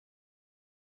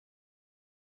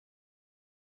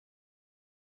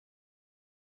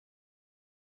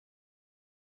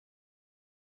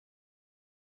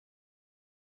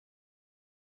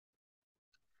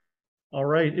All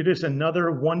right. It is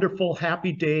another wonderful,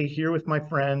 happy day here with my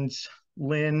friends,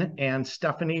 Lynn and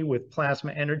Stephanie with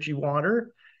Plasma Energy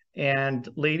Water. And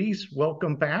ladies,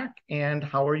 welcome back. And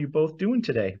how are you both doing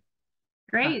today?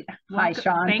 Great. Hi, Welcome.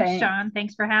 Sean. Thanks, Thanks. Sean.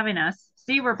 Thanks for having us.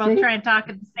 See, we're both See, trying to talk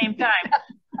at the same time.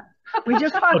 we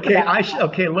just talked Okay, about it.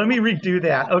 okay, let me redo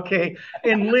that. Okay.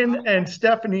 And Lynn and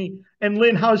Stephanie, and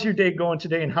Lynn, how's your day going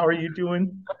today? And how are you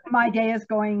doing? My day is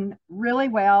going really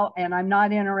well, and I'm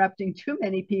not interrupting too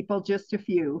many people, just a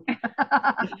few.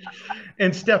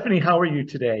 And Stephanie, how are you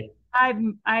today?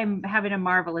 I'm having a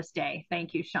marvelous day.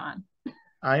 Thank you, Sean.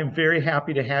 I am very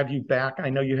happy to have you back. I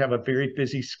know you have a very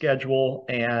busy schedule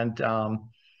and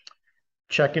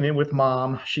checking in with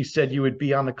mom. She said you would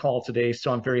be on the call today,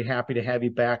 so I'm very happy to have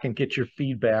you back and get your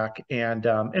feedback and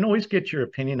always get your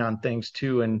opinion on things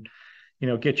too, and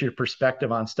get your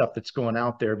perspective on stuff that's going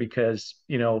out there because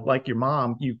like your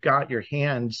mom, you've got your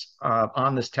hands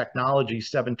on this technology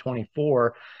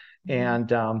 724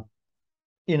 and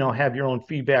have your own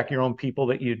feedback, your own people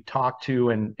that you talk to,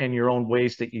 and your own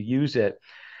ways that you use it.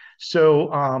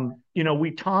 So,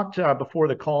 we talked before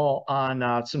the call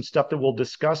on some stuff that we'll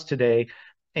discuss today.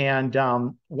 And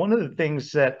one of the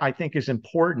things that I think is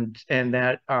important and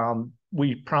that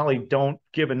we probably don't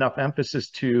give enough emphasis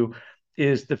to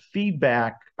is the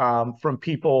feedback from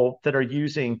people that are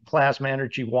using plasma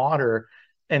energy water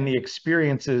and the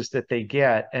experiences that they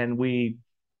get. And we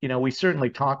certainly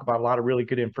talk about a lot of really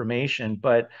good information,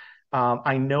 but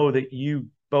I know that you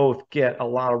both get a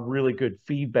lot of really good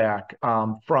feedback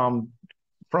from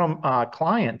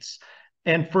clients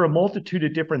and for a multitude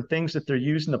of different things that they're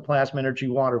using the plasma energy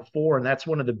water for. And that's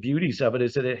one of the beauties of it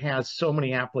is that it has so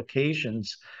many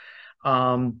applications.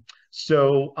 Lynn,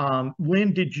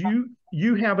 did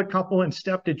you have a couple, and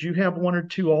Steph, did you have one or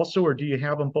two also, or do you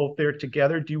have them both there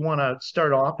together? Do you want to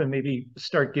start off and maybe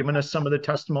start giving us some of the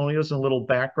testimonials and a little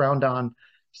background on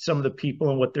some of the people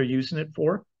and what they're using it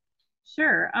for?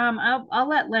 Sure. I'll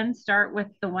let Lynn start with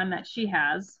the one that she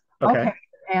has. Okay. Okay.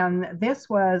 And this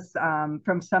was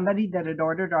from somebody that had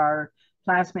ordered our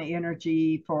plasma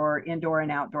energy for indoor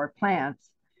and outdoor plants.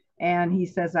 And he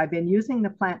says, I've been using the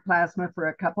plant plasma for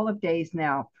a couple of days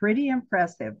now. Pretty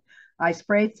impressive. I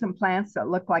sprayed some plants that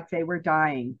looked like they were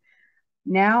dying.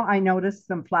 Now I notice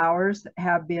some flowers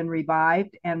have been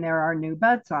revived and there are new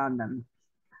buds on them.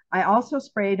 I also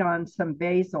sprayed on some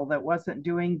basil that wasn't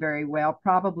doing very well,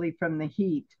 probably from the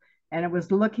heat, and it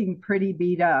was looking pretty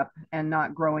beat up and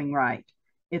not growing right.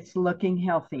 It's looking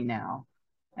healthy now.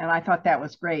 And I thought that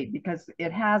was great because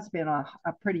it has been a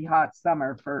pretty hot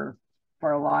summer for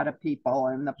a lot of people,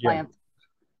 and the Yeah, plants,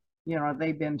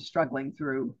 they've been struggling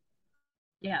through.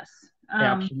 Yes.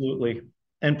 absolutely.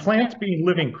 And plants being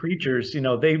living creatures,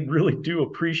 they really do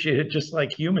appreciate it just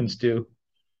like humans do.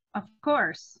 Of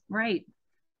course. Right.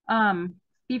 Um,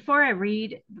 Before I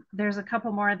read, there's a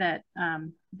couple more that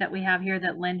we have here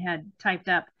that Lynn had typed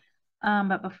up.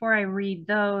 But before I read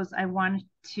those, I wanted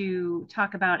to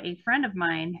talk about a friend of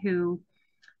mine who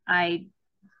I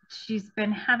she's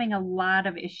been having a lot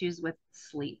of issues with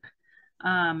sleep.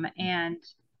 And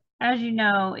as you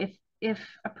know, if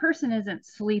a person isn't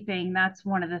sleeping, that's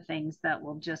one of the things that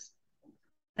will just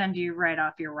send you right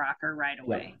off your rocker right Yeah.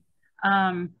 away.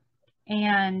 Um,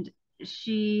 and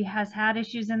she has had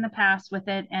issues in the past with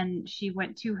it, and she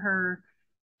went to her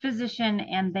physician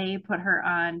and they put her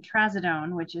on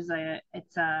trazodone, which is a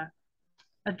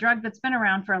drug that's been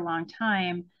around for a long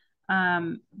time,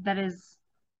 that is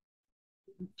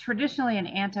traditionally an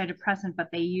antidepressant,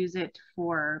 but they use it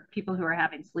for people who are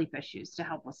having sleep issues to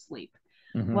help with sleep.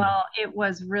 Hmm. Well, it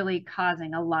was really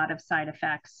causing a lot of side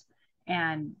effects,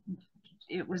 and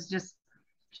it was just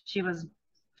she was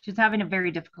she's having a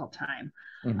very difficult time.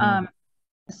 Hmm. Um,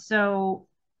 so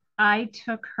I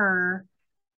took her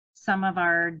some of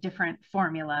our different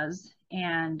formulas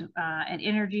and an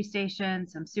energy station,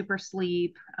 some super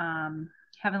sleep,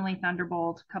 heavenly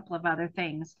thunderbolt, a couple of other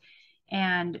things.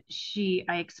 And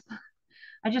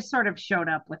I just sort of showed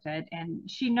up with it, and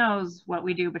she knows what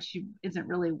we do, but she isn't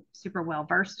really super well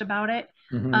versed about it.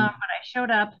 But Hmm. I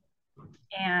showed up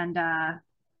and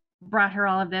brought her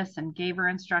all of this and gave her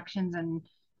instructions, and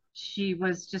she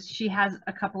has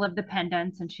a couple of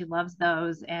dependents and she loves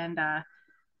those. And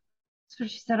so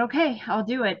she said, okay, I'll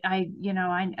do it. I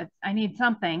need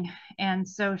something. And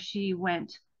so she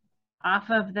went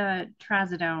off of the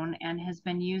trazodone and has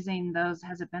been using those.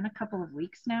 Has it been a couple of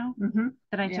weeks now Mm-hmm.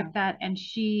 that I Yeah. took that? And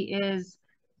she is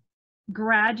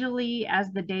gradually,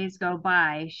 as the days go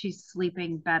by, she's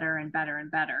sleeping better and better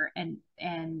and better.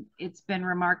 And it's been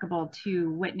remarkable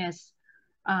to witness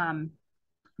um,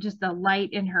 just the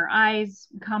light in her eyes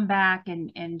come back,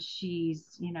 and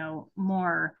she's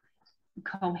more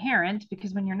coherent,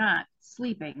 because when you're not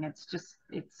sleeping, it's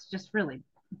just really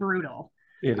brutal.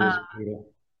 It is brutal.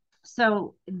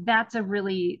 So that's a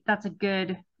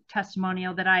good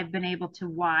testimonial that I've been able to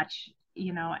watch,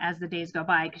 you know, as the days go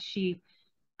by, because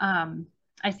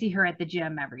I see her at the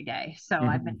gym every day. So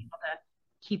I've been able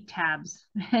to keep tabs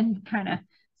and kind of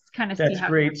see That's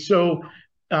great. So,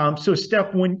 so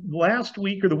Steph, when last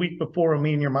week or the week before,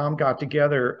 me and your mom got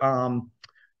together,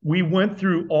 we went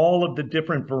through all of the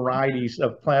different varieties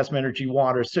of plasma energy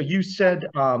water. So you said,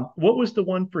 what was the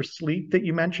one for sleep that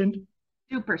you mentioned?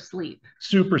 Super Sleep.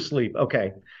 Super Sleep.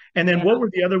 Okay. And then what were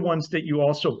the other ones that you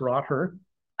also brought her?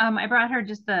 I brought her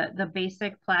just the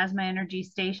basic plasma energy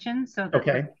station. So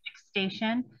the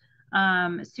station,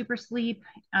 Super Sleep,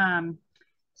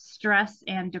 stress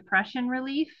and depression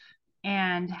relief,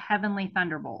 and Heavenly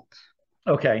Thunderbolt.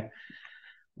 Okay.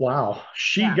 Wow.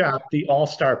 She got the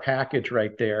all-star package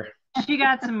right there. She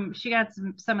got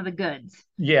some of the goods.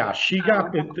 Yeah, she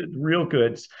got the real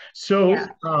goods. So,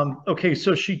 okay,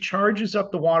 so she charges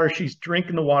up the water. She's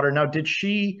drinking the water. Now, did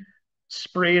she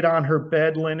spray it on her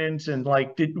bed linens, and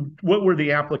like, what were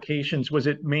the applications? Was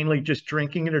it mainly just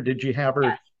drinking it, or did you have her?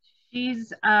 Yes.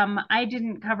 She's I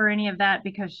didn't cover any of that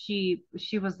because she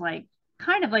was like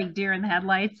kind of like deer in the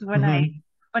headlights when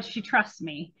but she trusts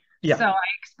me. Yeah. So I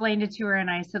explained it to her and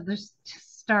I said, let's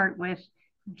start with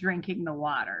drinking the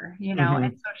water, you know.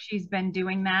 And so she's been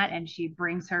doing that, and she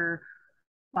brings her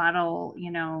bottle,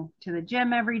 you know, to the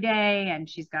gym every day, and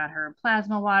she's got her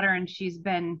plasma water, and she's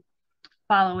been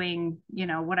following, you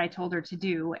know, what I told her to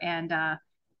do, and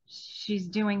she's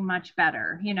doing much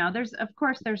better. You know, of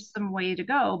course there's some way to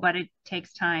go, but it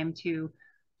takes time to,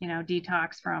 you know,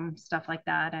 detox from stuff like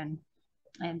that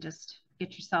and just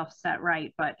get yourself set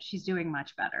right, but she's doing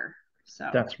much better. So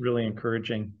that's really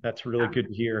encouraging. That's really good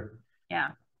to hear. Yeah.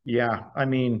 Yeah. I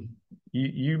mean,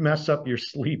 you mess up your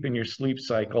sleep and your sleep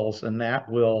cycles, and that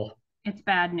will. It's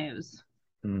bad news.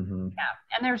 Yeah. And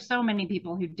there's so many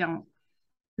people who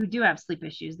do have sleep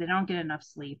issues. They don't get enough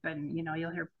sleep. And, you know,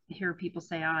 you'll hear people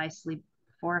say, oh, I sleep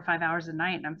 4 or 5 hours a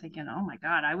night. And I'm thinking, oh my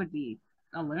God, I would be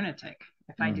a lunatic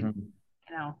if I didn't,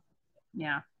 you know.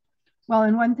 Yeah. Well,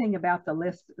 and one thing about the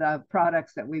list of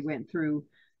products that we went through,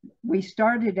 we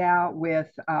started out with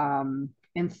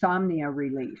insomnia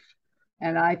relief.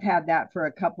 And I've had that for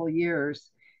a couple years.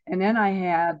 And then I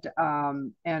had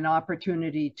an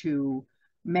opportunity to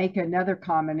make another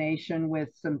combination with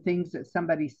some things that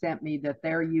somebody sent me that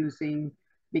they're using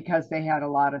because they had a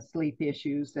lot of sleep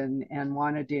issues and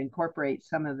wanted to incorporate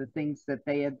some of the things that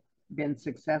they had been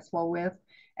successful with.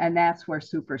 And that's where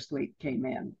Super Sleep came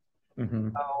in.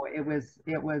 So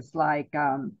it was like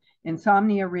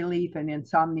insomnia relief and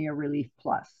insomnia relief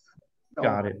plus. So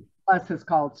got it. Plus is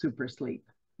called Super Sleep.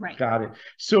 Right. Got it.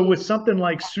 So with something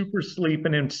like Super Sleep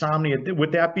and insomnia,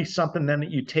 would that be something then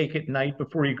that you take at night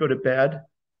before you go to bed?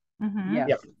 Yes.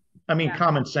 Yeah. I mean,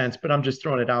 common sense, but I'm just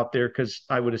throwing it out there because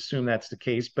I would assume that's the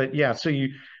case. But yeah, so you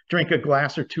drink a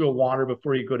glass or two of water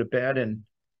before you go to bed. And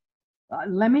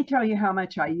let me tell you how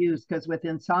much I use, because with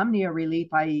insomnia relief,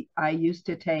 I used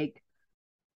to take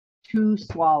 2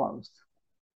 swallows.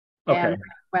 Okay. And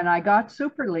when I got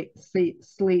Super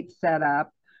Sleep set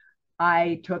up,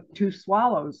 I took 2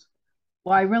 swallows.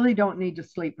 Well, I really don't need to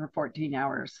sleep for 14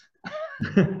 hours.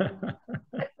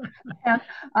 And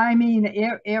I mean,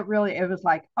 it was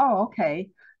like, oh, okay,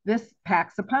 this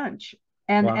packs a punch.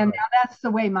 And now that's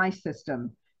the way my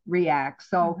system reacts.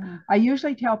 So I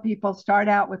usually tell people start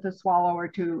out with a swallow or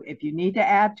 2. If you need to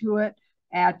add to it,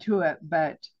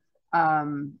 but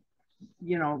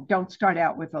you know, don't start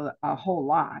out with a whole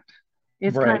lot.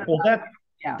 It's right. Kind of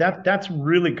well, that's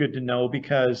really good to know,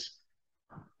 because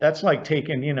that's like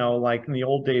taking, you know, like in the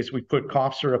old days, we put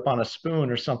cough syrup on a spoon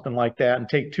or something like that and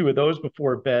take 2 of those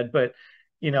before bed. But,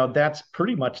 you know, that's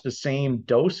pretty much the same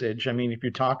dosage. I mean, if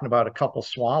you're talking about a couple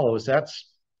swallows, that's.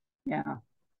 Yeah,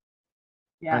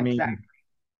 I mean, exactly.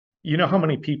 You know how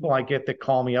many people I get that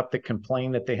call me up that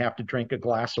complain that they have to drink a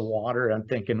glass of water? I'm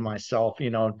thinking to myself,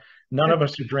 you know, none of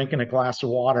us are drinking a glass of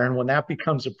water. And when that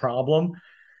becomes a problem,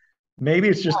 maybe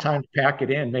it's just time to pack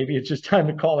it in. Maybe it's just time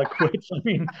to call it quits. I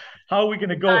mean, how are we going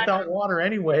to go without water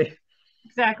anyway?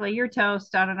 Exactly. You're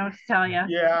toast. I don't know what to tell you.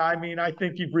 Yeah, I mean, I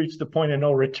think you've reached the point of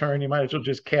no return. You might as well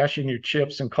just cash in your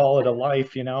chips and call it a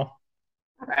life, you know?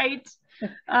 Right.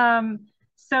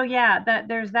 So yeah,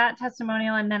 there's that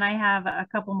testimonial. And then I have a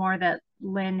couple more that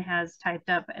Lynn has typed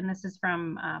up. And this is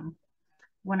from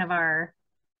one of our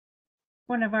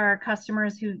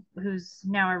customers who's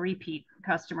now a repeat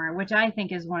customer, which I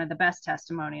think is one of the best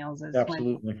testimonials, is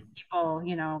absolutely when people,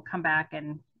 you know, come back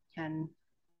and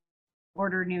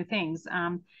order new things.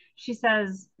 She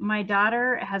says, my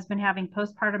daughter has been having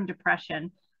postpartum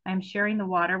depression. I'm sharing the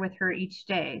water with her each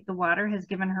day. The water has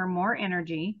given her more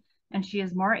energy and she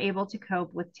is more able to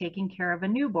cope with taking care of a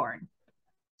newborn.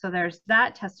 So there's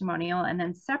that testimonial. And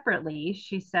then separately,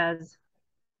 she says,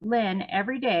 Lynn,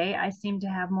 every day I seem to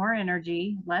have more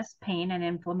energy, less pain and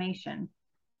inflammation.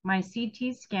 My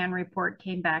CT scan report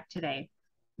came back today.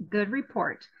 Good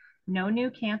report. No new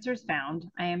cancers found.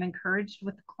 I am encouraged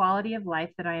with the quality of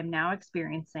life that I am now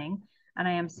experiencing, and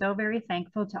I am so very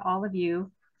thankful to all of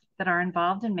you that are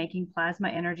involved in making plasma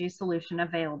energy solution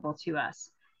available to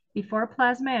us. Before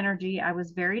plasma energy, I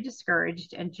was very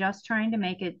discouraged and just trying to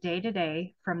make it day to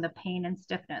day from the pain and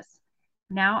stiffness.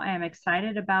 Now I am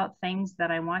excited about things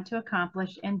that I want to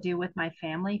accomplish and do with my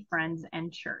family, friends,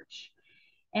 and church.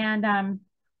 And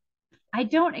I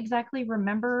don't exactly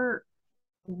remember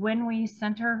when we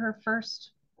sent her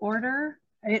first order.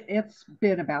 It's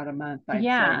been about a month, I'd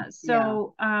Yeah. say.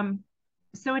 So,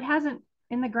 so it hasn't,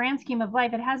 in the grand scheme of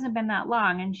life, it hasn't been that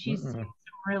long, and she's seen some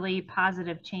really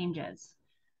positive changes.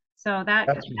 So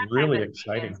that's really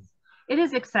exciting. It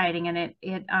is exciting,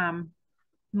 and I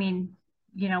mean,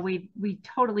 you know, we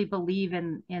totally believe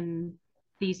in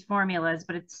these formulas,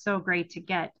 but it's so great to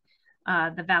get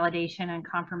the validation and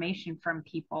confirmation from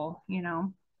people, you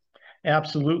know.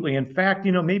 Absolutely. In fact,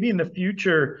 you know, maybe in the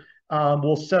future,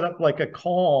 we'll set up like a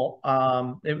call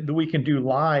that we can do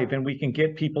live, and we can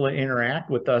get people to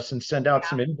interact with us and send out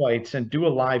some invites and do a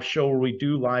live show where we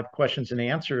do live questions and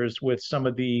answers with some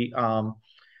of the,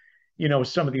 you know,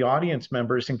 some of the audience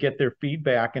members and get their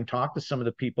feedback and talk to some of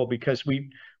the people, because we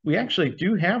actually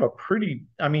do have a pretty,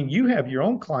 I mean, you have your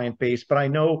own client base, but I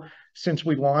know since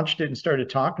we launched it and started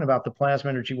talking about the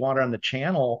plasma energy water on the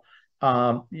channel,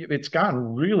 it's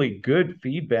gotten really good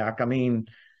feedback. I mean,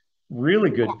 really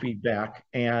good feedback,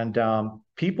 and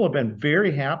people have been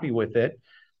very happy with it.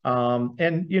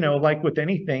 And, you know, like with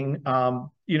anything,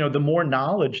 you know, the more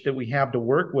knowledge that we have to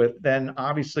work with, then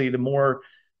obviously the more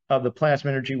of the plasma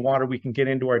energy water we can get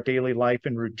into our daily life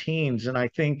and routines. And I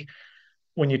think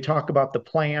when you talk about the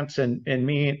plants, and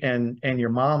me and your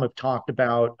mom have talked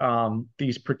about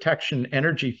these protection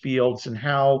energy fields, and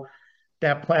how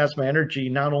that plasma energy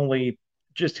not only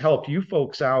just help you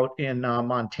folks out in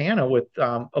Montana with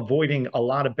avoiding a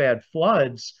lot of bad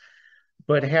floods,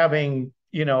 but having,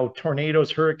 you know, tornadoes,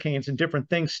 hurricanes, and different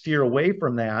things steer away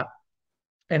from that.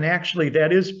 And actually,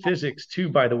 that is physics too,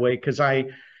 by the way, because I'm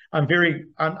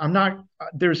not,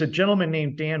 there's a gentleman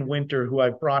named Dan Winter who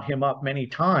I've brought him up many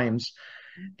times.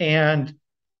 And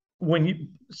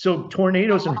so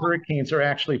tornadoes and hurricanes are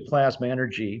actually plasma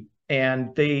energy,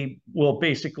 and they will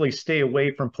basically stay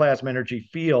away from plasma energy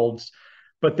fields,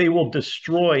 but they will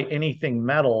destroy anything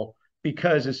metal,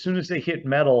 because as soon as they hit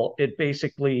metal, it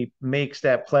basically makes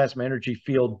that plasma energy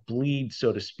field bleed,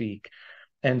 so to speak.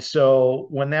 And so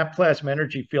when that plasma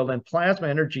energy field, and plasma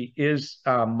energy is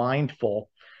mindful,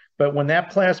 but when that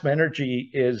plasma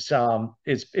energy is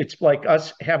it's like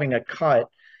us having a cut.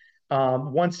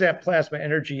 Once that plasma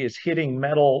energy is hitting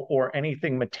metal or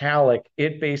anything metallic,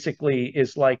 it basically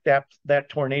is like that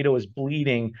tornado is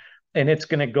bleeding, and it's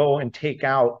going to go and take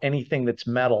out anything that's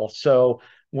metal. So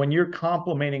when you're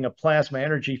complementing a plasma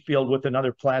energy field with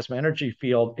another plasma energy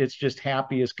field, it's just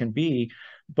happy as can be.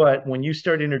 But when you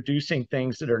start introducing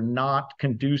things that are not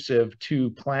conducive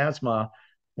to plasma,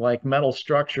 like metal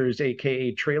structures,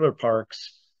 aka trailer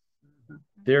parks,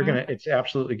 it's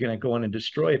absolutely gonna go in and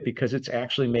destroy it, because it's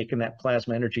actually making that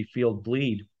plasma energy field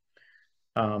bleed.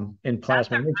 In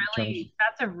plasma energy terms.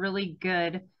 That's a really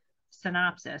good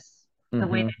synopsis. The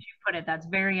way that you put it, that's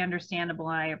very understandable.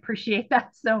 I appreciate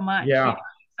that so much. Yeah. You know,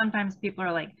 sometimes people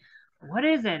are like, what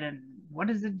is it? And what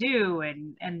does it do?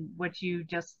 And what you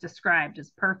just described is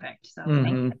perfect. So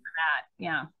thank you for that.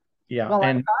 Yeah. Yeah. Well,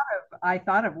 I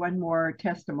thought of one more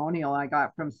testimonial I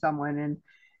got from someone,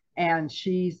 and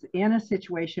she's in a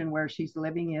situation where she's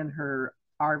living in her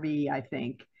RV, I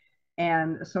think.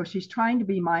 And so she's trying to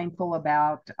be mindful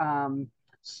about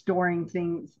storing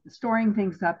things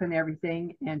up and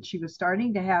everything. And she was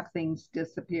starting to have things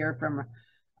disappear from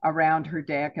around her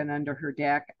deck and under her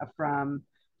deck from,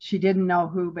 she didn't know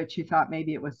who, but she thought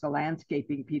maybe it was the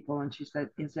landscaping people. And she said,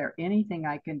 is there anything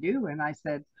I can do? And I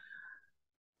said,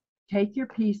 take your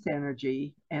peace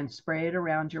energy and spray it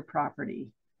around your property,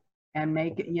 and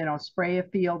make it, you know, spray a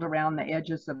field around the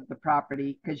edges of the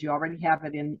property, because you already have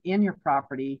it in your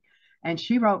property. And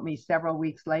she wrote me several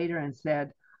weeks later and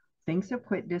said, things have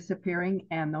quit disappearing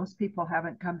and those people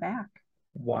haven't come back.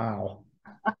 Wow.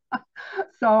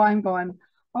 So I'm going,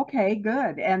 okay,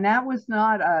 good. And that was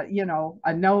not a, you know,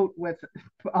 a note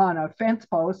on a fence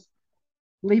post,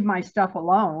 leave my stuff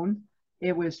alone.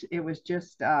 it was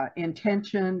just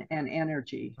intention and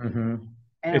energy. Mm-hmm.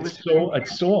 And it was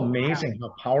It's so amazing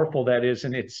how powerful that is,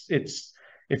 and it's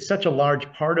such a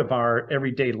large part of our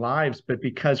everyday lives. But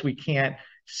because we can't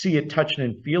see it, touch it,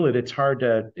 and feel it, it's hard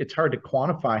to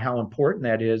quantify how important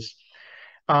that is.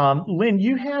 Lynn,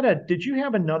 did you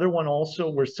have another one also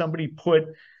where somebody put,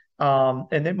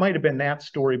 and it might have been that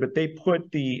story, but they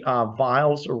put the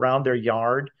vials around their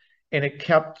yard, and it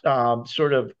kept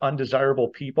sort of undesirable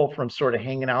people from sort of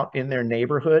hanging out in their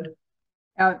neighborhood?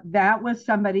 that was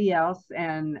somebody else,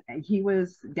 and he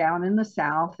was down in the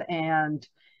South. And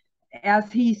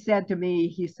as he said to me,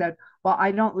 he said, well,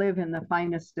 I don't live in the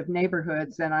finest of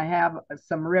neighborhoods, and I have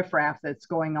some riffraff that's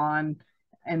going on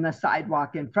in the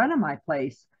sidewalk in front of my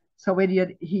place. So what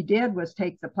he did was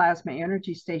take the plasma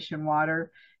energy station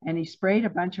water, and he sprayed a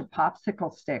bunch of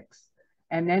popsicle sticks.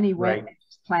 And then he went and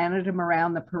planted them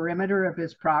around the perimeter of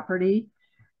his property.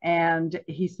 And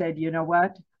he said, you know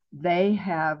what? They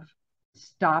have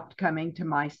stopped coming to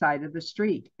my side of the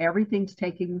street. Everything's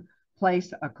taking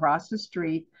place across the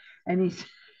street. And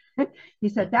he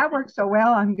said, that worked so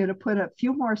well, I'm going to put a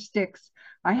few more sticks.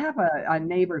 I have a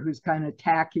neighbor who's kind of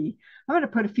tacky. I'm going to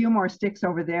put a few more sticks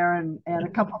over there. And a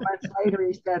couple of months later,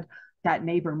 he said, that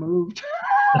neighbor moved.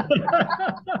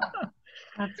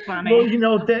 That's funny. Well, you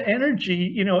know, the energy,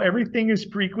 you know, everything is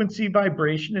frequency,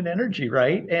 vibration, and energy,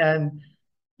 right? And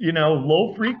you know,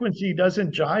 low frequency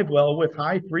doesn't jive well with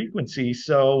high frequency.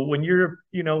 So when you're,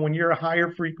 you know, when you're a higher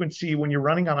frequency, when you're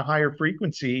running on a higher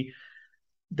frequency,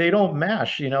 they don't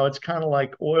mesh. You know, it's kind of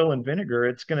like oil and vinegar.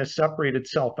 It's going to separate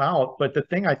itself out. But the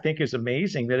thing I think is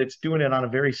amazing that it's doing it on a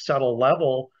very subtle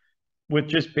level with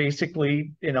just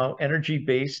basically, you know,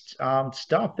 energy-based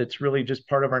stuff that's really just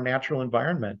part of our natural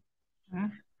environment.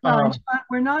 Well,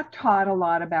 we're not taught a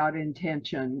lot about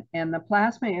intention, and the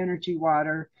plasma energy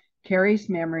water carries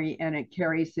memory and it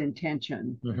carries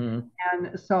intention. Mm-hmm.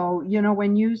 And so, you know,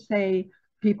 when you say,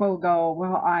 people go,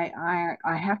 well, I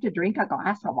have to drink a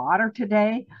glass of water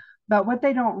today. But what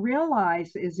they don't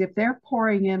realize is if they're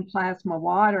pouring in plasma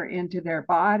water into their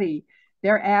body,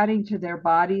 they're adding to their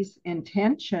body's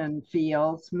intention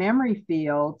fields, memory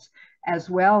fields, as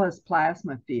well as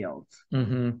plasma fields.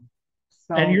 Mm-hmm.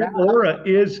 So and your aura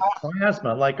is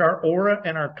plasma. Like our aura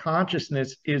and our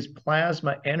consciousness is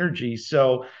plasma energy.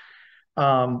 So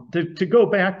to go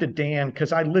back to Dan,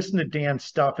 because I listen to Dan's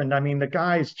stuff, and I mean, the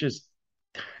guy's just,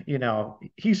 you know,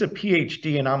 he's a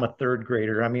PhD and I'm a third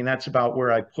grader. I mean, that's about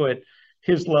where I put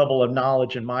his level of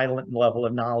knowledge and my level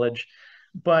of knowledge.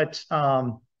 But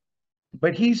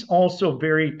he's also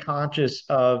very conscious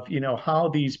of, you know, how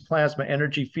these plasma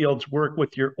energy fields work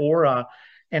with your aura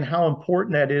and how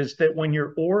important that is, that when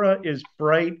your aura is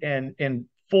bright and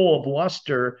full of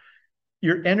luster,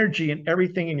 your energy and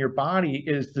everything in your body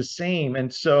is the same.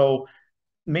 And so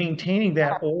maintaining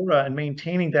that aura and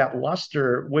maintaining that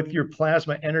luster with your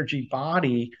plasma energy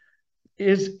body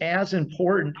is as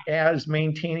important as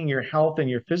maintaining your health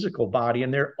and your physical body.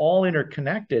 And they're all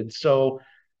interconnected. So,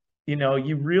 you know,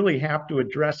 you really have to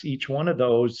address each one of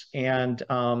those. And,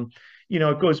 you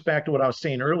know, it goes back to what I was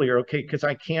saying earlier. Okay, because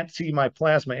I can't see my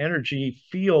plasma energy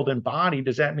field and body.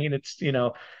 Does that mean it's, you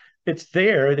know, it's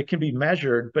there, that can be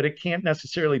measured, but it can't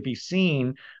necessarily be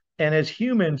seen. And as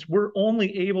humans, we're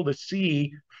only able to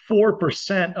see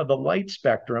 4% of the light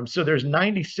spectrum. So there's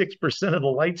 96% of the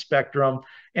light spectrum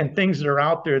and things that are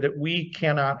out there that we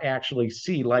cannot actually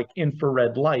see, like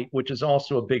infrared light, which is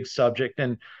also a big subject.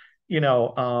 And, you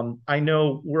know, I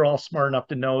know we're all smart enough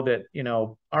to know that, you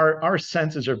know, our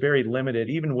senses are very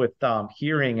limited, even with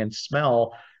hearing and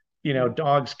smell. You know,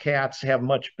 dogs, cats have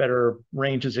much better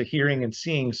ranges of hearing and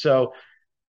seeing. So,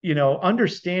 you know,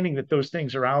 understanding that those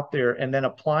things are out there and then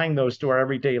applying those to our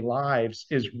everyday lives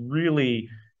is really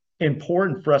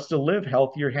important for us to live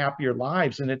healthier, happier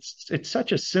lives. And it's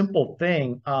such a simple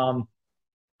thing.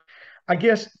 I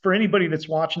guess for anybody that's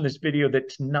watching this video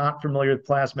that's not familiar with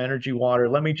plasma energy water,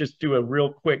 let me just do a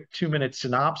real quick 2-minute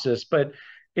synopsis. But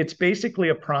it's basically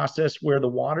a process where the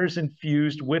water is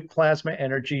infused with plasma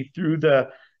energy through the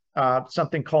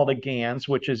something called a GANS,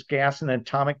 which is gas in an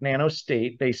atomic nano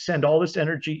state. They send all this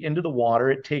energy into the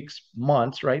water. It takes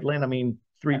months, right, Lynn? I mean,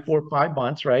 3, 4, 5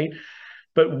 months, right?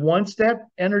 But once that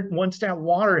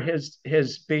water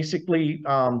has basically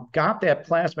got that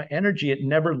plasma energy, it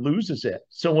never loses it.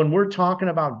 So when we're talking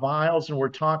about vials and we're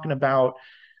talking about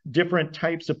different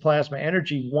types of plasma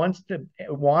energy, once the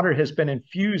water has been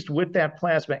infused with that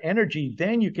plasma energy,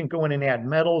 then you can go in and add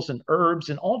metals and herbs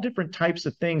and all different types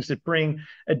of things that bring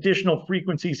additional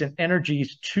frequencies and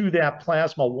energies to that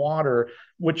plasma water,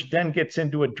 which then gets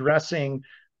into addressing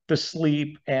the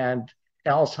sleep and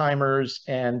Alzheimer's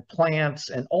and plants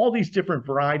and all these different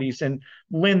varieties. And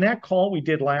Lynn, that call we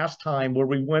did last time where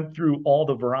we went through all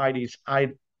the varieties, I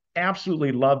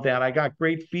absolutely love that. I got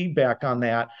great feedback on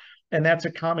that. And that's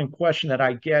a common question that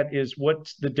I get is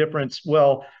what's the difference?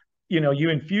 Well, you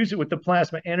infuse it with the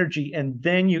plasma energy and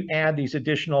then you add these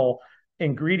additional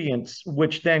ingredients,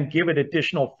 which then give it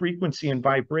additional frequency and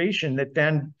vibration that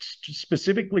then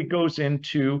specifically goes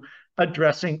into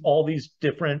addressing all these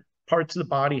different parts of the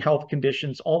body, health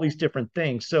conditions, all these different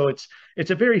things. So it's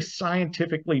a very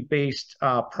scientifically based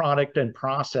product and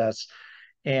process.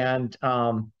 And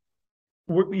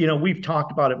we've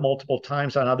talked about it multiple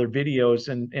times on other videos,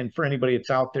 and for anybody that's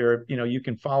out there, you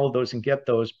can follow those and get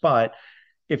those. But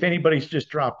if anybody's just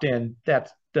dropped in,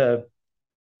 that's the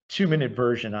 2-minute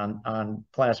version on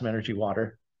plasma energy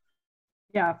water.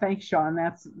 Yeah, thanks, Sean.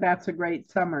 That's a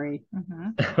great summary.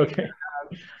 Okay.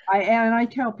 I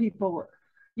tell people,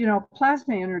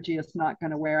 plasma energy is not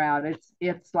going to wear out.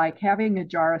 It's like having a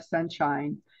jar of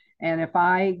sunshine. And if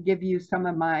I give you some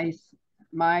of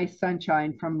my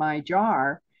sunshine from my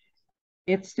jar,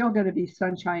 it's still going to be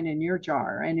sunshine in your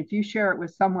jar. And if you share it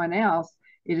with someone else,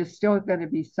 it is still going to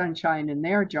be sunshine in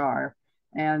their jar.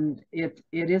 And it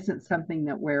isn't something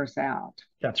that wears out.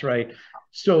 That's right.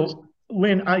 So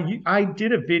Lynn, I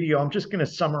did a video. I'm just going to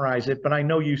summarize it, but I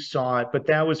know you saw it. But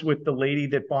that was with the lady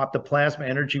that bought the plasma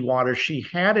energy water. She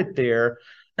had it there,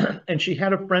 and she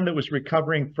had a friend that was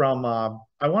recovering from,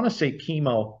 I want to say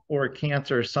chemo or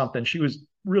cancer or something. She was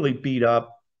really beat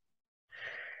up.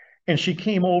 And she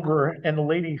came over, and the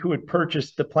lady who had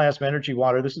purchased the plasma energy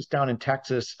water, this is down in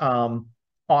Texas,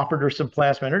 offered her some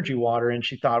plasma energy water. And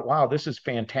she thought, wow, this is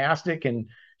fantastic. And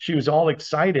she was all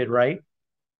excited, right?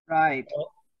 Right.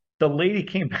 Well, the lady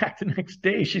came back the next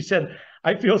day. She said,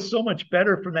 I feel so much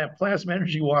better from that plasma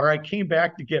energy water. I came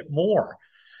back to get more.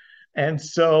 And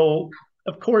so,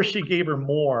 of course, she gave her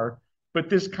more. But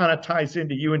this kind of ties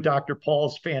into you and Dr.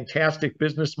 Paul's fantastic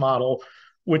business model,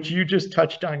 which you just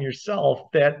touched on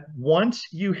yourself, that once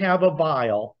you have a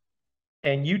vial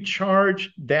and you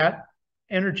charge that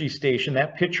energy station,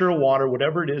 that pitcher of water,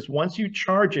 whatever it is, once you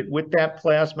charge it with that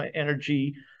plasma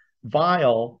energy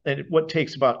vial, and what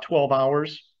takes about 12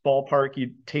 hours, ballpark,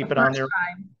 you tape it on there.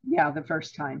 Yeah, the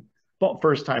first time.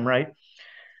 First time, right?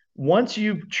 Once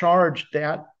you've charged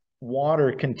that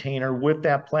water container with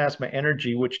that plasma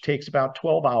energy, which takes about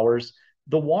 12 hours,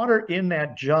 the water in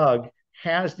that jug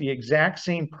has the exact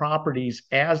same properties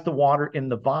as the water in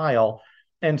the vial.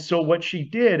 And so what she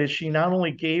did is she not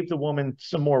only gave the woman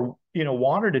some more,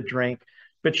 water to drink,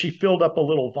 but she filled up a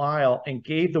little vial and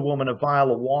gave the woman a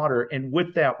vial of water. And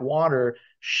with that water,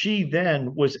 she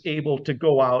then was able to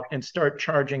go out and start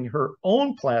charging her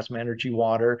own plasma energy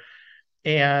water.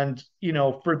 And,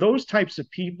 for those types of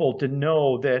people to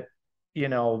know that,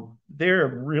 they're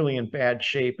really in bad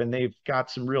shape and they've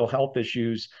got some real health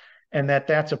issues, and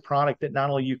that's a product that not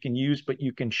only you can use, but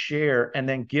you can share and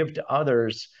then give to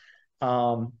others.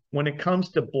 When it comes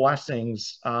to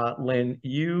blessings, Lynn,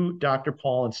 you, Dr.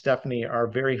 Paul, and Stephanie are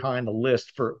very high on the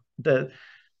list for the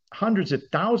hundreds of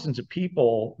thousands of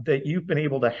people that you've been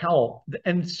able to help.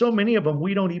 And so many of them,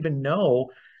 we don't even know,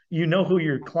 who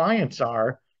your clients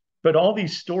are, but all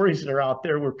these stories that are out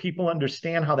there where people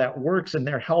understand how that works and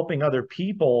they're helping other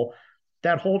people,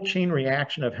 that whole chain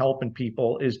reaction of helping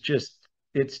people is just,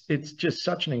 it's just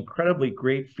such an incredibly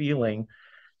great feeling.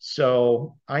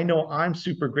 So I know I'm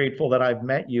super grateful that I've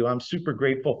met you. I'm super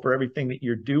grateful for everything that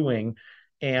you're doing,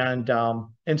 and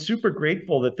super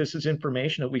grateful that this is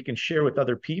information that we can share with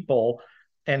other people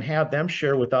and have them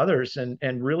share with others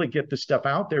and really get this stuff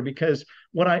out there. Because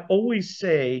what I always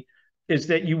say is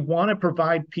that you want to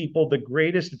provide people the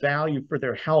greatest value for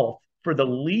their health for the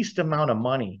least amount of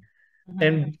money.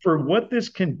 And for what this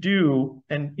can do,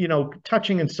 and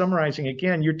touching and summarizing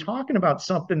again, you're talking about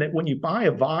something that when you buy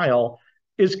a vial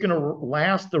is going to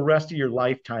last the rest of your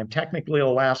lifetime. Technically,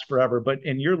 it'll last forever, but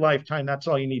in your lifetime, that's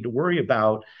all you need to worry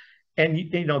about. And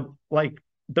like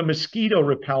the mosquito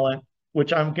repellent,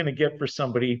 which I'm going to get for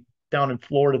somebody down in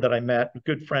Florida that I met, a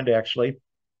good friend actually.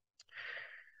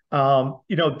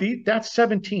 That's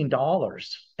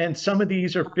 $17, and some of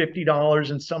these are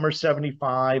 $50 and some are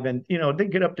 $75, and they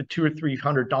get up to $200 or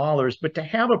 $300. But to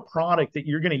have a product that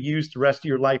you're going to use the rest of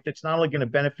your life, that's not only going to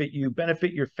benefit you,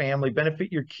 benefit your family,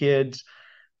 benefit your kids,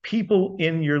 people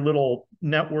in your little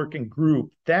network and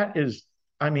group, that is,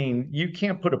 you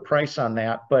can't put a price on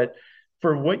that. But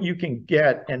for what you can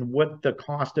get and what the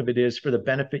cost of it is for the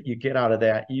benefit you get out of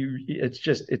that,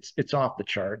 it's off the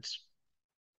charts.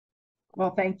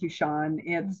 Well, thank you, Sean.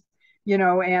 It's,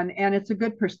 and it's a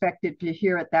good perspective to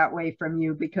hear it that way from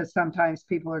you, because sometimes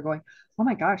people are going, oh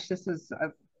my gosh, this is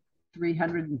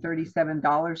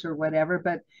 $337 or whatever,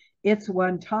 but it's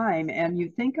one time. And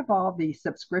you think of all the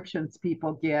subscriptions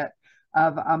people get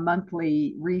of a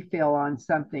monthly refill on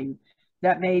something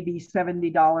that may be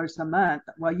 $70 a month.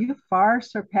 Well, you far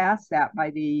surpass that by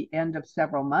the end of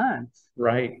several months.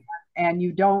 Right. And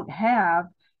you don't have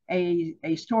a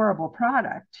storable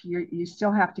product. You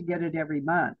still have to get it every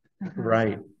month.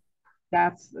 Right.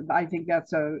 I think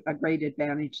that's a great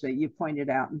advantage that you pointed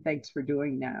out, and thanks for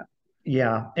doing that.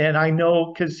 Yeah. And I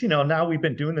know, because, now we've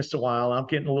been doing this a while, I'm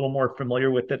getting a little more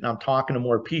familiar with it, and I'm talking to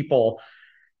more people.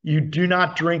 You do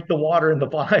not drink the water in the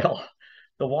vial.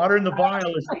 The water in the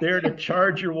vial is there to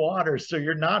charge your water. So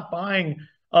you're not buying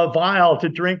a vial to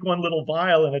drink one little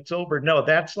vial and it's over. No,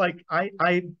 that's like,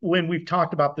 Lynn, we've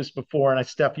talked about this before, and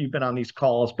Steph, you've been on these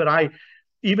calls, but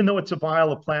even though it's a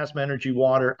vial of plasma energy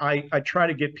water, I try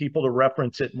to get people to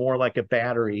reference it more like a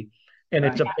battery. And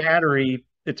it's a battery.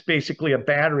 It's basically a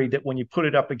battery that when you put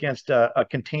it up against a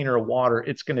container of water,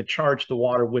 it's going to charge the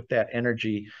water with that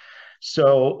energy.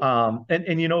 So,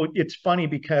 it's funny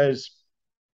because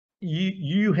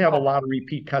you have a lot of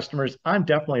repeat customers. I'm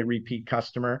definitely a repeat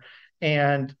customer.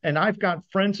 And I've got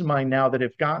friends of mine now that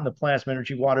have gotten the plasma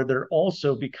energy water. They're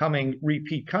also becoming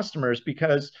repeat customers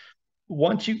because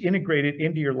once you integrate it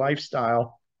into your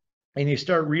lifestyle and you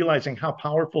start realizing how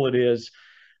powerful it is,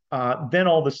 then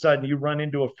all of a sudden you run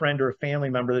into a friend or a family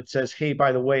member that says, hey,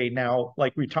 by the way, now,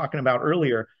 like we were talking about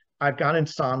earlier, I've got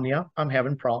insomnia. I'm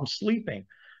having problems sleeping.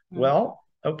 Well,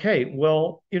 okay.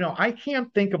 Well, I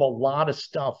can't think of a lot of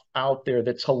stuff out there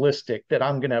that's holistic that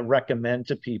I'm going to recommend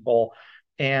to people.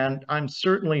 And I'm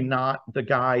certainly not the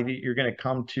guy that you're going to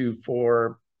come to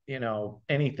for,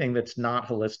 anything that's not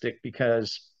holistic,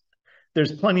 because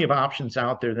there's plenty of options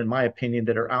out there, in my opinion,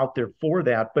 that are out there for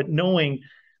that. But knowing,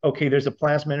 okay, there's a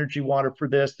plasma energy water for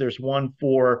this. There's one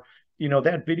for,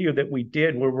 that video that we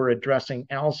did where we're addressing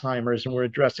Alzheimer's and we're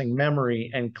addressing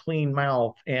memory and clean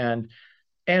mouth and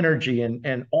energy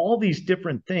and all these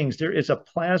different things. There is a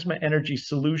plasma energy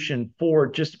solution for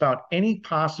just about any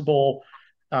possible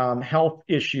health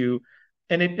issue.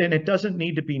 And it doesn't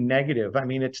need to be negative. I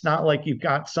mean, it's not like you've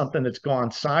got something that's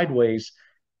gone sideways.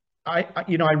 I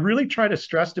really try to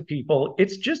stress to people,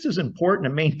 it's just as important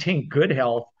to maintain good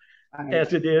health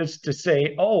as it is to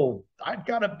say, oh, I've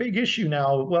got a big issue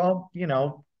now. Well,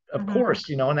 of course,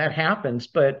 and that happens,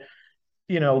 but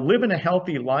living a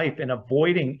healthy life and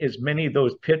avoiding as many of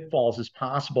those pitfalls as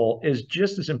possible is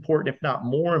just as important, if not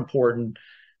more important,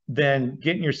 than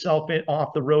getting yourself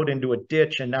off the road into a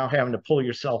ditch and now having to pull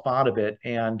yourself out of it.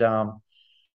 And,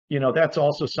 that's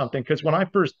also something, because when I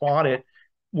first bought it,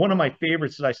 one of my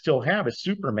favorites that I still have is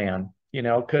Superman,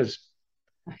 because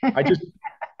I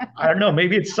don't know,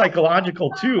 maybe it's psychological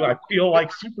too. I feel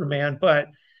like Superman, but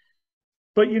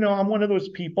I'm one of those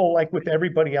people, like with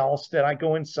everybody else, that I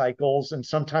go in cycles, and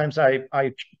sometimes I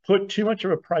put too much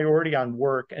of a priority on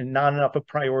work and not enough of a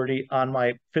priority on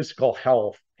my physical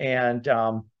health. And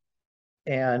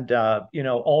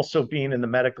also being in the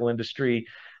medical industry,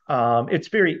 it's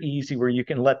very easy where you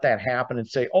can let that happen and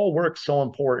say, oh, work's so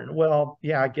important. Well,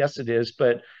 yeah, I guess it is.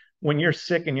 But when you're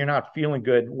sick and you're not feeling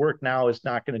good, work now is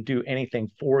not going to do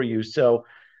anything for you. So,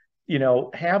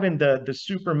 having the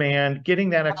Superman, getting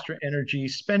that extra energy,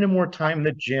 spending more time in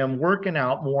the gym, working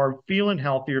out more, feeling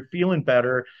healthier, feeling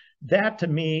better, that to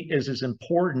me is as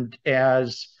important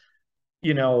as,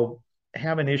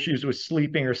 having issues with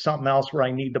sleeping or something else where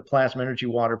I need the plasma energy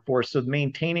water for. So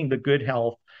maintaining the good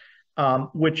health,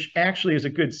 which actually is a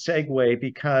good segue,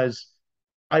 because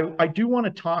I do want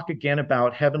to talk again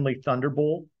about Heavenly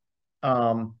Thunderbolt,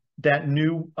 that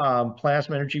new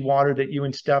plasma energy water that you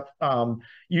and Steph,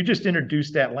 you just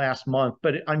introduced that last month.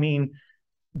 But I mean,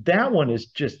 that one is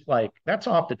just like, that's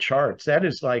off the charts. That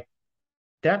is like,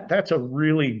 that's a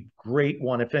really great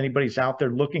one if anybody's out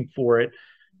there looking for it.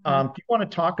 Do you want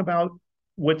to talk about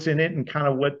what's in it and kind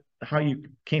of how you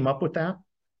came up with that?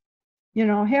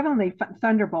 Heavenly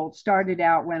Thunderbolt started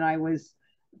out when I was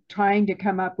trying to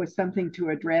come up with something to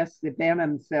address the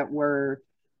venoms that were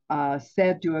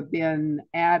said to have been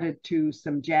added to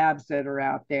some jabs that are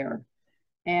out there.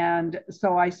 And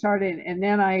so I started, and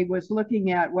then I was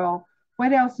looking at, well,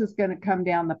 what else is going to come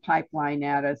down the pipeline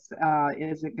at us?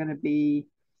 Is it going to be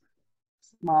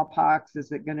smallpox?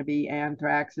 Is it going to be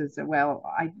anthrax?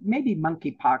 Maybe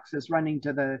monkeypox is running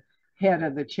to the head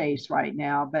of the chase right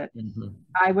now, but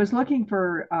I was looking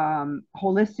for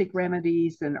holistic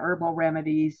remedies and herbal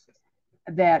remedies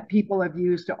that people have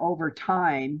used over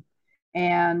time.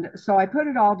 And so I put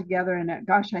it all together, and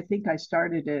gosh, I think I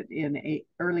started it in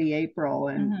early April.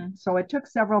 And so it took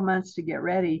several months to get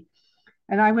ready.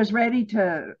 And I was ready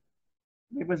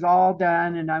it was all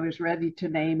done, and I was ready to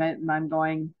name it. And I'm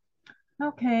going,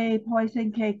 okay,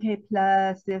 poison KK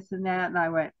plus, this and that. And I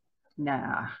went,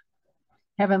 nah,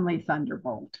 Heavenly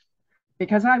Thunderbolt.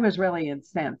 Because I was really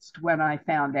incensed when I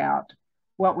found out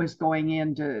what was going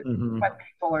into what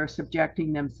people are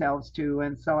subjecting themselves to.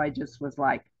 And so I just was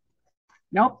like,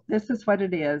 nope, this is what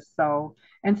it is. So,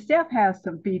 and Steph has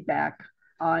some feedback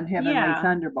on Heavenly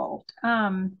Thunderbolt.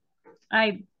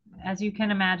 As you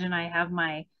can imagine, I have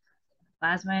my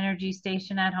plasma energy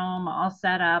station at home all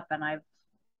set up, and I've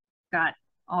got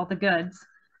all the goods.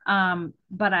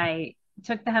 But I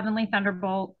took the Heavenly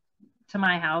Thunderbolt to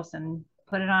my house and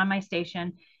put it on my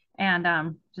station,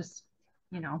 and just,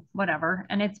 you know, whatever.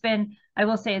 And I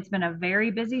will say it's been a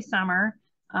very busy summer.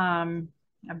 I've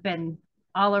been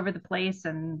all over the place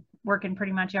and working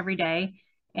pretty much every day.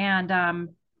 And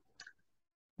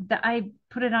I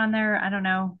put it on there, I don't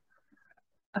know,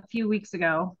 a few weeks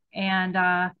ago. And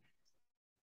I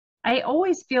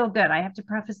always feel good. I have to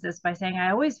preface this by saying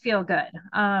I always feel good.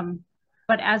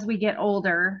 But as we get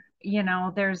older, you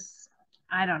know, there's,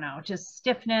 I don't know, just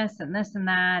stiffness and this and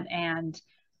that. And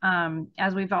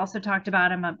as we've also talked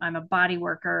about, I'm a body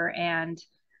worker, and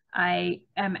I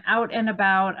am out and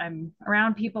about. I'm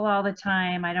around people all the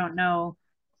time. I don't know,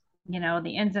 you know,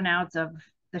 the ins and outs of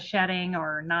the shedding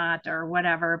or not or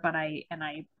whatever, but I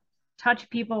touch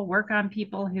people, work on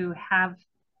people who have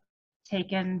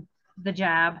taken the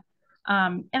jab.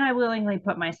 And I willingly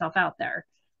put myself out there.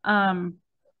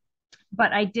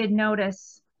 But I did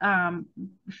notice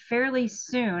fairly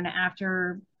soon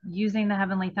after using the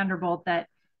Heavenly Thunderbolt that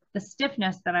the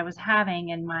stiffness that I was having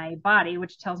in my body,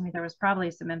 which tells me there was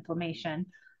probably some inflammation,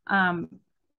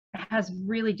 has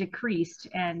really decreased.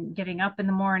 And getting up in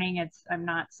the morning, I'm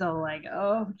not so like,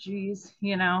 oh geez,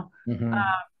 you know.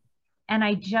 And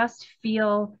I just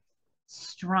feel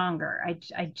stronger.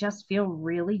 I just feel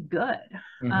really good.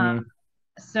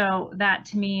 So that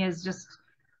to me is just,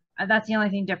 that's the only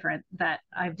thing different that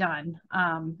I've done.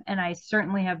 And I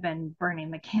certainly have been burning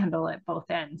the candle at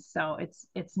both ends. So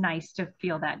it's nice to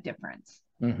feel that difference.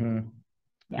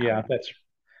 Yeah,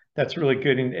 that's really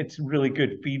good. And it's really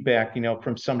good feedback, you know,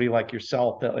 from somebody like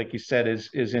yourself that, like you said,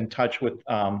 is in touch with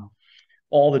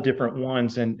all the different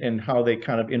ones and how they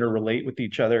kind of interrelate with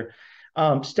each other.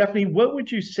 Stephanie, what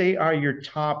would you say are your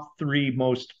top 3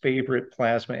 most favorite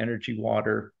plasma energy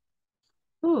water?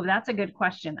 Ooh, that's a good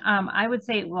question. I would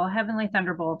say, well, Heavenly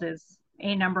Thunderbolt is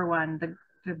number one,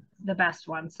 the best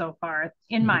one so far,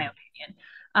 in my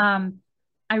opinion.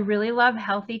 I really love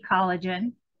Healthy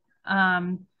Collagen,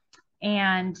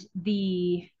 and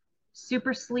the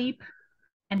Super Sleep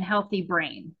and Healthy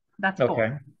Brain. That's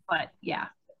 4. But yeah,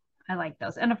 I like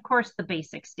those. And of course the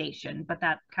basic station, but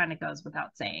that kind of goes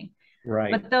without saying.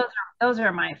 Right. But those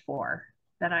are my 4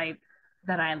 that I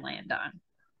land on.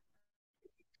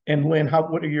 And Lynn,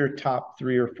 what are your top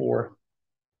 3 or 4?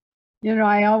 You know,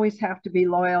 I always have to be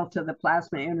loyal to the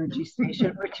plasma energy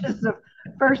station, which is the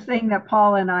first thing that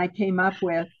Paul and I came up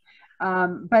with.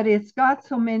 But it's got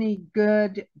so many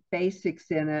good basics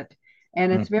in it.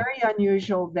 And it's very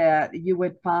unusual that you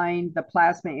would find the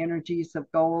plasma energies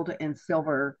of gold and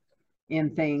silver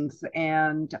in things.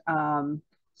 And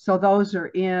so those are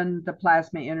in the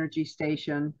plasma energy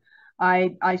station.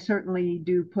 I certainly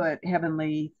do put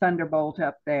Heavenly Thunderbolt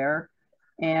up there.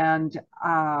 And,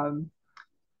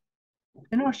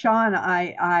 you know, Sean,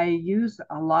 I use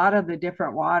a lot of the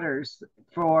different waters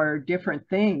for different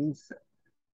things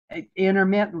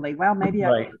intermittently. Well, maybe I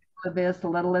do a little of this, a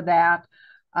little of that.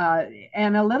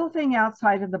 And a little thing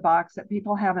outside of the box that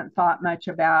people haven't thought much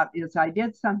about is I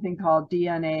did something called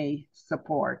DNA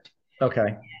support.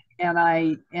 Okay. And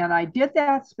I did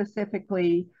that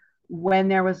specifically when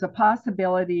there was a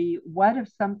possibility, what if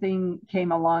something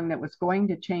came along that was going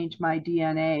to change my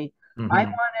DNA? I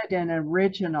wanted an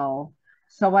original.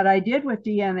 So what I did with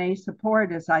DNA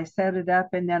support is I set it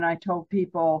up, and then I told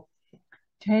people,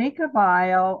 take a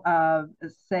vial of,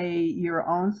 say, your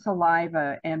own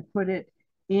saliva and put it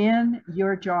in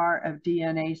your jar of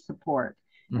DNA support.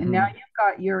 And now you've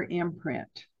got your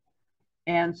imprint.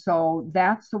 And so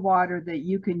that's the water that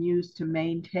you can use to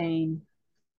maintain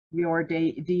your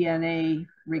DNA,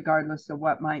 regardless of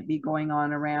what might be going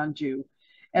on around you.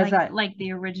 Like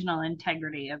the original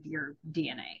integrity of your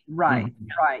DNA. Right,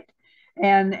 right.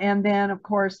 And then, of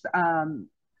course,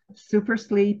 Super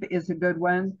Sleep is a good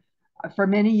one. For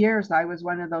many years, I was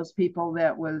one of those people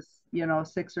that was, you know,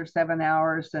 6 or 7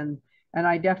 hours, and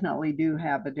I definitely do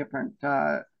have a different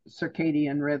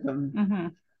circadian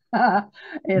rhythm.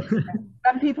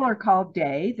 Some people are called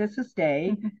day, this is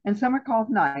day, and some are called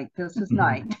night, this is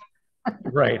night.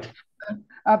 Right.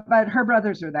 But her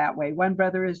brothers are that way. One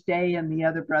brother is day and the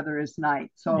other brother is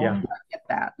night. So Yeah. I get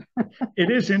that.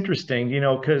 It is interesting,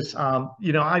 because,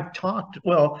 I've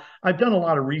done a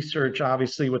lot of research,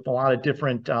 obviously, with a lot of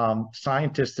different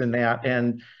scientists in that.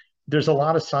 And there's a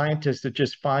lot of scientists that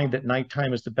just find that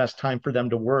nighttime is the best time for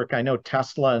them to work. I know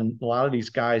Tesla and a lot of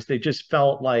these guys, they just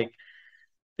felt like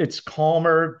it's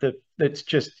calmer, that it's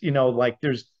just, like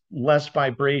there's less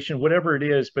vibration, whatever it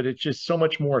is, but it's just so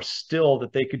much more still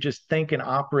that they could just think and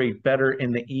operate better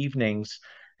in the evenings.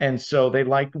 And so they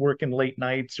liked working late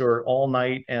nights or all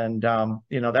night. And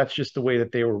that's just the way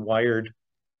that they were wired.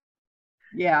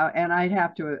 Yeah, and I'd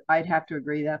have to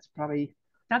agree. That's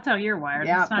how you're wired.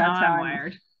 Yeah, That's not that's how how I'm I'm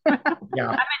wired.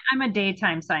 Yeah. I'm a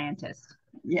daytime scientist.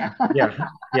 yeah. Yeah.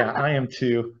 Yeah. I am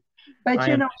too. But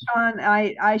I am. Sean,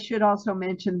 I should also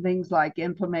mention things like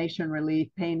inflammation relief,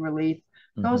 pain relief.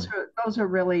 Those Mhm. are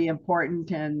really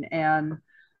important, and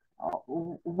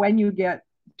when you get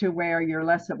to where you're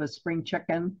less of a spring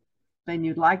chicken than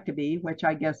you'd like to be, which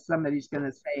I guess somebody's going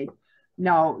to say,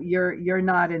 no, you're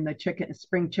not in the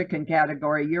spring chicken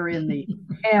category. You're in the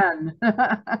hen.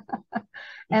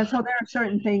 And so there are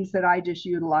certain things that I just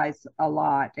utilize a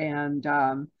lot. And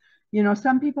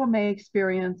some people may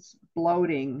experience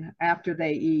bloating after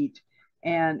they eat,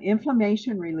 and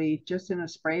inflammation relief just in a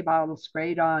spray bottle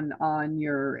sprayed on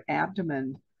your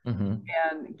abdomen Mhm.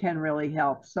 can really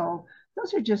help. So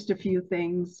those are just a few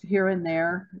things here and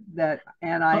there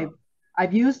and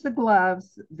I've used the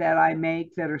gloves that I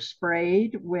make that are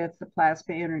sprayed with the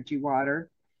plasma energy water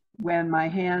when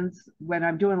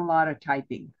I'm doing a lot of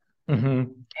typing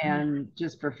Mhm. and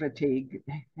just for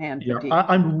hand Yeah, fatigue.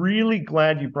 I'm really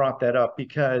glad you brought that up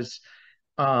because,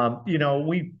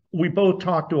 we both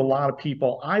talk to a lot of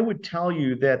people. I would tell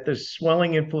you that the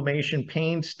swelling, inflammation,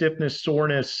 pain, stiffness,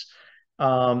 soreness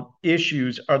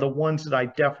issues are the ones that I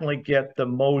definitely get the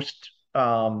most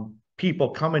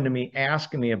people coming to me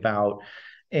asking me about.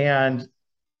 And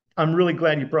I'm really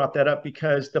glad you brought that up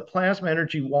because the plasma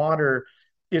energy water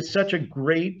is such a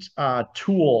great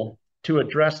tool to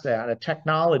address that, a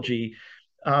technology.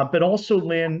 But also,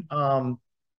 Lynn,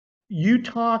 you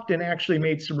talked and actually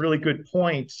made some really good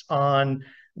points on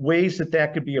ways that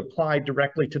that could be applied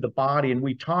directly to the body. And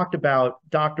we talked about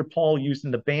Dr. Paul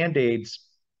using the Band-Aids.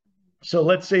 So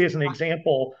let's say, as an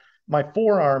example, my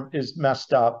forearm is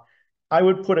messed up. I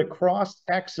would put a cross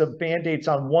X of Band-Aids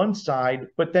on one side,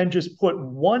 but then just put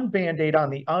one Band-Aid on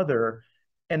the other.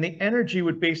 And the energy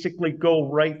would basically go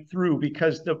right through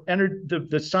because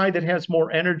the side that has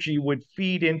more energy would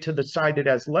feed into the side that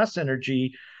has less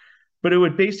energy, but it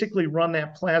would basically run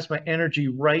that plasma energy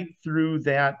right through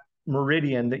that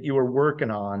meridian that you were working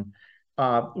on,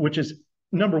 which is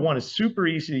number one, is super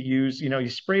easy to use. You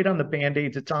spray it on the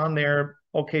Band-Aids, it's on there.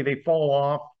 Okay, they fall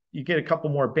off. You get a couple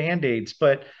more Band-Aids,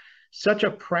 but such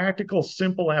a practical,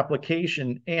 simple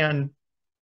application. And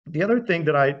the other thing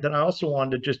that I also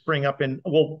wanted to just bring up, and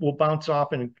we'll bounce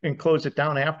off and close it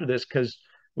down after this because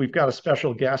we've got a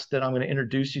special guest that I'm going to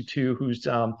introduce you to who's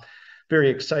very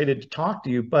excited to talk to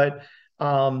you. But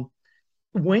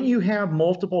when you have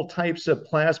multiple types of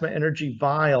plasma energy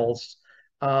vials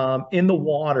in the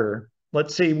water,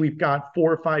 let's say we've got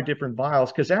 4 or 5 different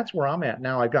vials, because that's where I'm at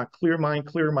now. I've got Clear Mind,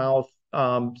 Clear Mouth,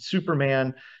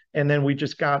 Superman, and then we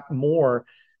just got more.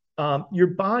 Your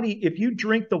body, if you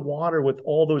drink the water with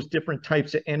all those different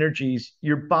types of energies,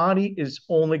 your body is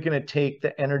only going to take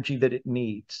the energy that it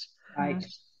needs. Right.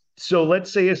 So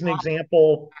let's say, as an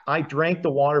example, I drank the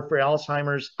water for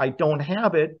Alzheimer's. I don't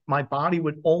have it. My body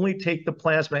would only take the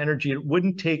plasma energy. It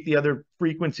wouldn't take the other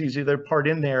frequencies, the other part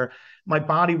in there. My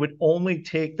body would only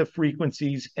take the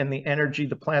frequencies and the energy,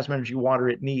 the plasma energy water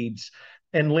it needs.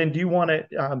 And Lynn, do you want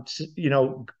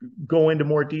to, go into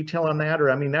more detail on that?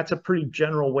 Or, I mean, that's a pretty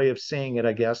general way of saying it,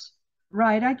 I guess.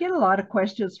 Right. I get a lot of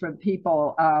questions from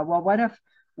people. Well, what if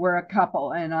we're a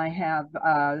couple and I have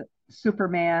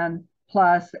Superman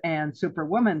Plus and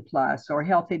Superwoman Plus, or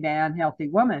Healthy Man, Healthy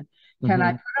Woman? Can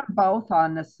I Mhm. put them both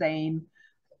on the same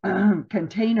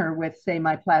container with, say,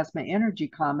 my plasma energy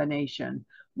combination?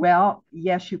 Well,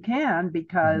 yes, you can, Mhm.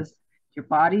 because your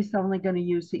body's only going to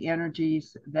use the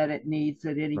energies that it needs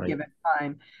at any Right. given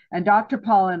time. And Dr.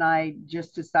 Paul and I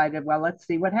just decided, well, let's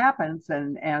see what happens.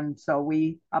 And so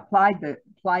we applied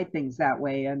things that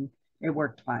way, and it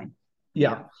worked fine.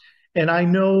 Yeah. And I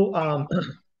know,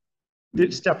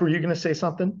 Steph, were you going to say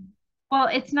something? Well,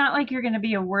 it's not like you're going to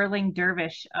be a whirling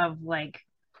dervish of like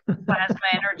plasma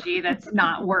energy that's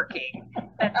not working.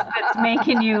 That's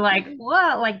making you like,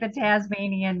 what? Like the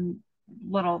Tasmanian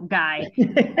little guy.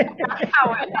 That's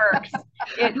how it works.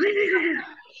 It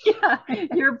Yeah,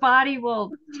 your body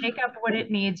will take up what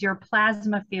it needs. Your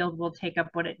plasma field will take up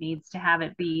what it needs to have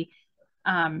it be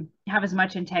have as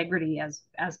much integrity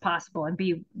as possible and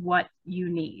be what you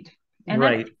need. And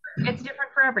Right. it's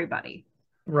different for everybody.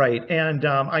 Right. And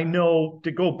I know,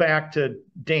 to go back to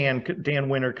Dan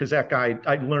Winter, because that guy,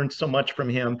 I learned so much from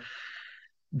him.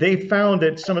 They found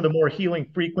that some of the more healing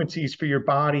frequencies for your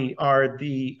body are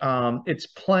it's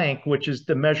Planck, which is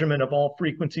the measurement of all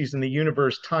frequencies in the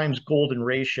universe times golden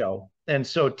ratio. And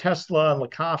so Tesla and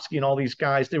Lakhovsky and all these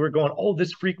guys, they were going, oh,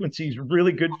 this frequency is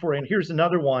really good for you. And here's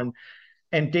another one.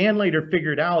 And Dan later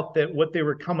figured out that what they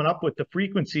were coming up with, the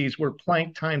frequencies, were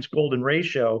Planck times golden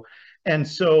ratio. And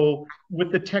so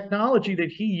with the technology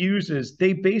that he uses,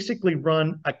 they basically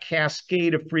run a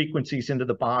cascade of frequencies into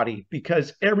the body,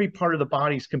 because every part of the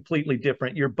body is completely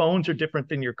different. Your bones are different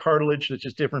than your cartilage, which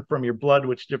is different from your blood,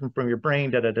 which is different from your brain,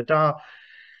 da, da, da, da.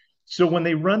 So when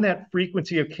they run that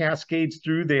frequency of cascades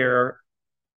through there,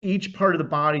 each part of the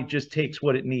body just takes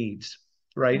what it needs,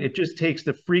 right? It just takes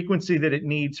the frequency that it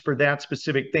needs for that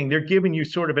specific thing. They're giving you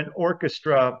sort of an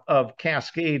orchestra of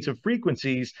cascades of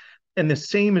frequencies. And the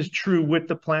same is true with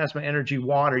the plasma energy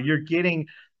water. You're getting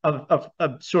a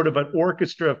sort of an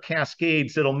orchestra of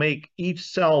cascades that'll make each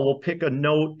cell will pick a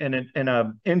note and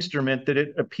an instrument that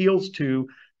it appeals to,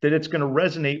 that it's going to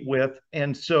resonate with.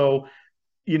 And so,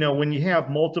 when you have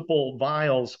multiple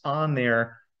vials on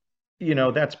there,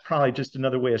 that's probably just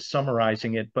another way of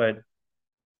summarizing it. But,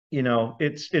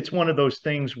 it's one of those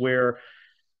things where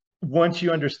once you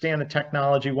understand the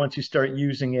technology, once you start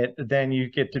using it, then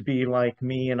you get to be like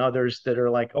me and others that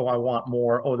are like, oh, I want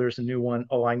more. Oh, there's a new one.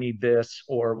 Oh, I need this,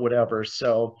 or whatever.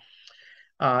 So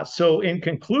in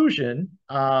conclusion,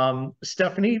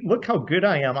 Stephanie, look how good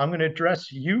I am. I'm going to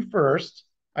address you first.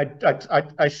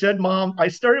 I said, Mom, I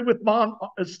started with Mom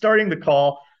starting the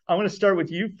call. I want to start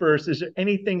with you first. Is there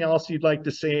anything else you'd like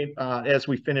to say as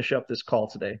we finish up this call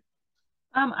today?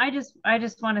 I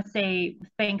just want to say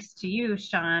thanks to you,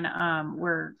 Sean.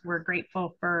 We're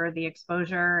grateful for the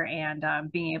exposure and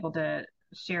being able to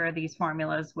share these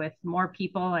formulas with more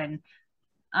people. And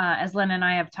as Lynn and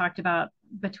I have talked about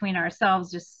between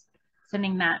ourselves, just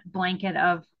sending that blanket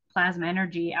of plasma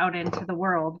energy out into the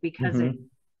world, because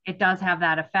it does have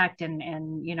that effect, and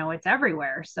it's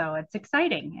everywhere. So it's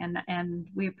exciting, and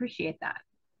we appreciate that.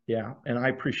 Yeah, and I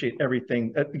appreciate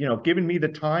everything, giving me the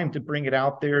time to bring it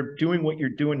out there, doing what you're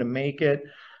doing to make it,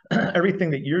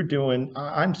 everything that you're doing.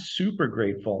 I'm super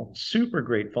grateful, super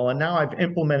grateful. And now I've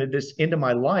implemented this into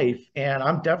my life, and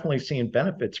I'm definitely seeing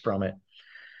benefits from it.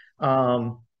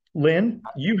 Lynn,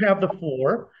 you have the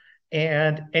floor,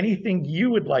 and anything you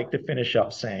would like to finish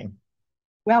up saying?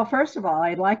 Well, first of all,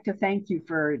 I'd like to thank you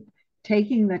for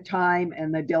taking the time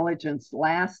and the diligence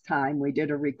last time we did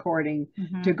a recording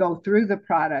to go through the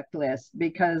product list,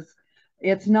 because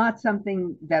it's not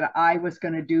something that I was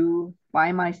going to do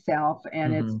by myself.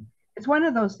 And it's one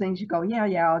of those things you go,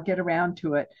 yeah, I'll get around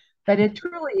to it. But it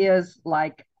truly is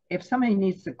like, if somebody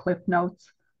needs the cliff notes,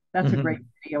 that's a great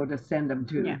video to send them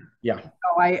to. Yeah.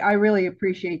 So I really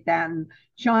appreciate that. And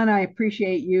Sean, I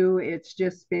appreciate you. It's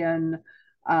just been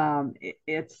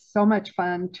it's so much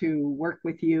fun to work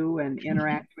with you and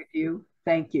interact with you.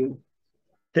 Thank you.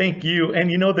 Thank you. And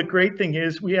the great thing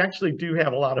is we actually do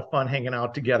have a lot of fun hanging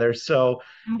out together. So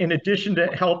in addition to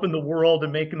helping the world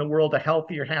and making the world a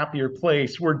healthier, happier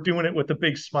place, we're doing it with a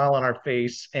big smile on our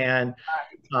face. And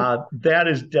that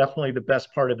is definitely the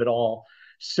best part of it all.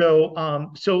 So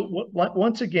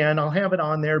once again, I'll have it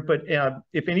on there. But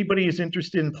if anybody is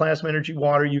interested in plasma energy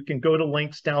water, you can go to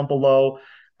links down below.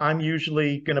 I'm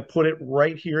usually going to put it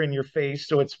right here in your face,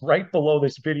 so it's right below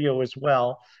this video as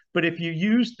well. But if you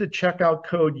use the checkout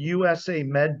code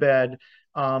USAmedbed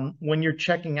when you're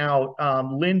checking out,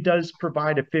 Lynn does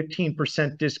provide a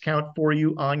 15% discount for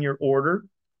you on your order.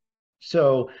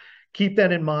 So keep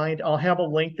that in mind. I'll have a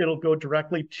link that'll go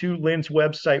directly to Lynn's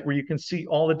website where you can see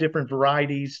all the different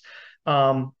varieties.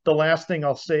 The last thing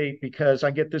I'll say, because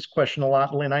I get this question a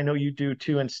lot, Lynn, I know you do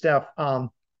too, and Steph,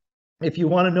 if you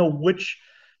want to know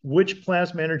which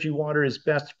plasma energy water is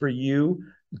best for you,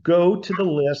 go to the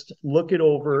list, look it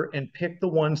over, and pick the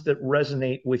ones that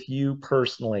resonate with you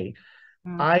personally.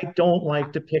 I don't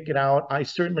like to pick it out. I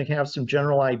certainly have some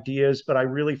general ideas, but I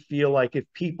really feel like if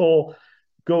people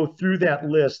go through that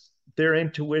list, their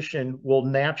intuition will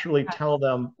naturally tell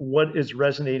them what is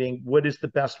resonating, what is the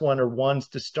best one or ones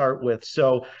to start with.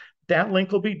 So that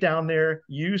link will be down there.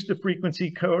 Use the frequency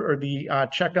code or the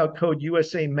checkout code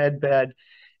USAmedbed.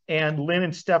 And Lynn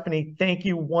and Stephanie, thank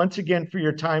you once again for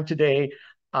your time today.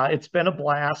 It's been a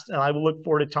blast, and I will look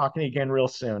forward to talking to you again real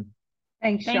soon.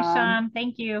 Thanks, Sean. Thanks, Sean.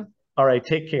 Thank you. All right,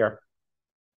 take care.